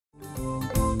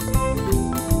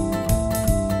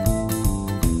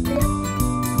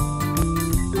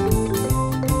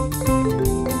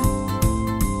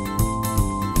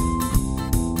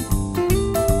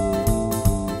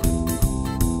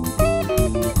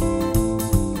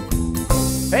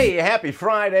Hey, happy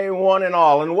Friday, one and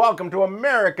all, and welcome to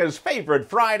America's favorite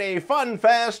Friday fun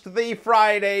fest, the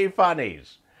Friday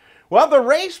Funnies. Well, the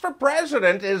race for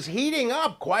president is heating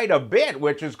up quite a bit,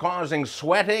 which is causing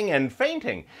sweating and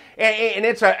fainting. And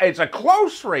it's a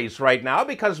close race right now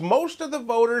because most of the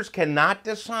voters cannot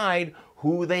decide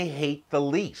who they hate the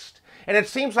least. And it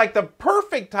seems like the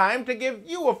perfect time to give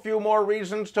you a few more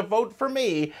reasons to vote for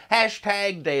me,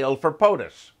 hashtag Dale for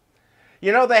POTUS.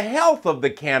 You know, the health of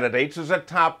the candidates is a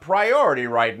top priority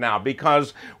right now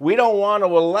because we don't want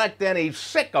to elect any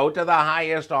sicko to the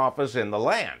highest office in the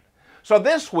land. So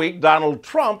this week, Donald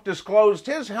Trump disclosed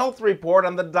his health report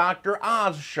on the Dr.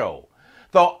 Oz show.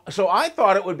 So I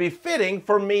thought it would be fitting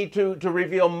for me to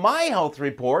reveal my health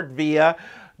report via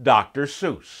Dr.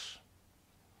 Seuss.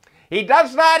 He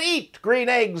does not eat green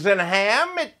eggs and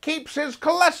ham. It keeps his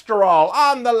cholesterol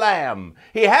on the lamb.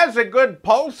 He has a good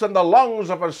pulse and the lungs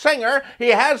of a singer. He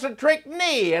has a trick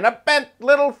knee and a bent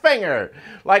little finger.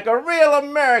 Like a real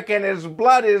American, his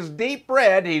blood is deep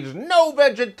red. He's no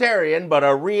vegetarian, but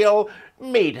a real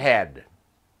meathead.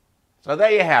 So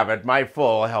there you have it, my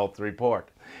full health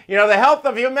report. You know, the health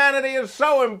of humanity is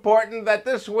so important that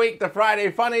this week the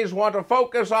Friday Funnies want to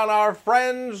focus on our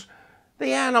friends,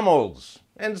 the animals,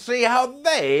 and see how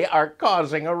they are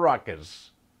causing a ruckus.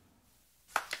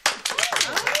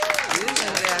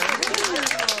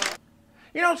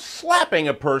 You know, slapping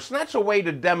a person, that's a way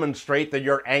to demonstrate that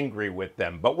you're angry with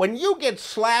them. But when you get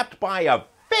slapped by a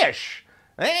fish,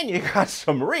 then you got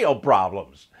some real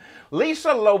problems. Lisa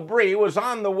Lobrie was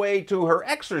on the way to her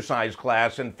exercise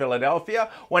class in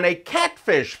Philadelphia when a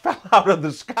catfish fell out of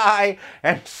the sky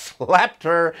and slapped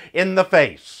her in the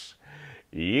face.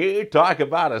 You talk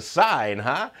about a sign,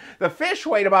 huh? The fish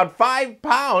weighed about 5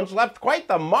 pounds, left quite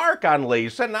the mark on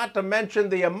Lisa, not to mention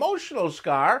the emotional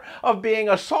scar of being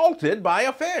assaulted by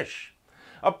a fish.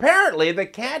 Apparently, the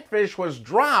catfish was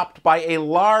dropped by a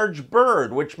large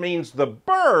bird, which means the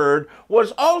bird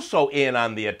was also in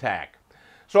on the attack.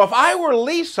 So if I were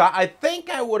Lisa, I think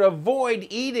I would avoid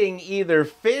eating either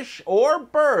fish or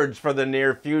birds for the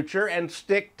near future and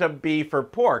stick to beef or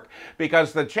pork,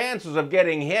 because the chances of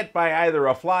getting hit by either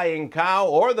a flying cow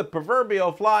or the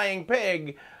proverbial flying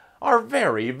pig are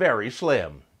very, very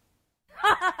slim.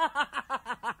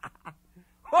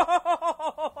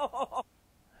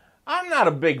 I'm not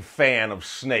a big fan of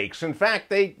snakes. In fact,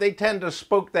 they tend to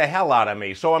spook the hell out of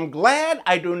me. So I'm glad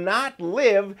I do not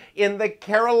live in the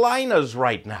Carolinas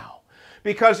right now.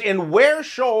 Because in Ware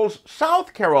Shoals,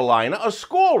 South Carolina, a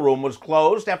schoolroom was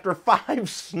closed after 5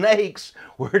 snakes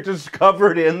were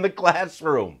discovered in the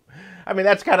classroom. I mean,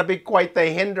 that's got to be quite the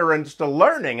hindrance to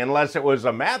learning, unless it was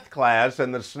a math class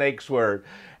and the snakes were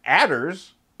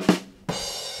adders.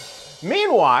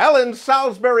 Meanwhile, in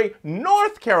Salisbury,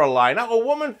 North Carolina, a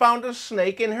woman found a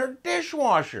snake in her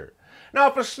dishwasher. Now,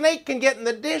 if a snake can get in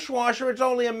the dishwasher, it's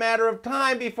only a matter of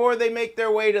time before they make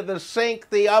their way to the sink,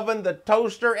 the oven, the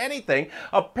toaster, anything.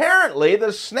 Apparently,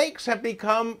 the snakes have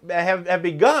begun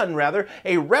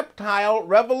a reptile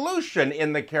revolution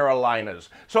in the Carolinas.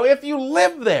 So if you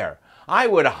live there, I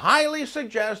would highly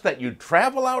suggest that you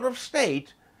travel out of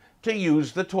state to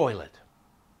use the toilet.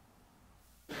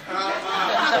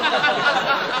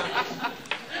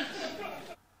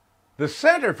 The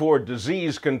Center for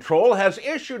Disease Control has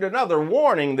issued another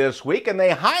warning this week, and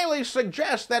they highly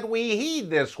suggest that we heed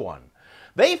this one.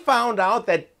 They found out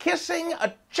that kissing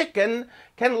a chicken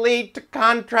can lead to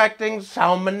contracting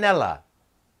salmonella.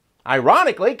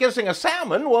 Ironically, kissing a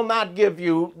salmon will not give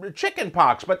you chicken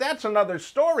pox, but that's another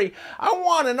story. I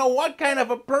want to know what kind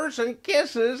of a person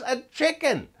kisses a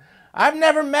chicken. I've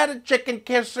never met a chicken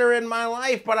kisser in my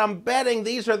life, but I'm betting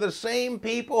these are the same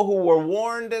people who were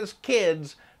warned as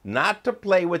kids not to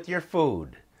play with your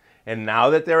food. And now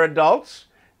that they're adults,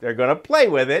 they're going to play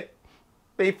with it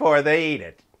before they eat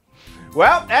it.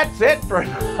 Well, that's it for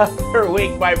another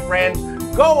week, my friends.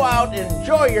 Go out,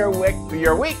 enjoy your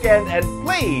weekend, and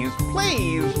please,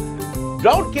 please,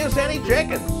 don't kiss any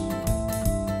chickens.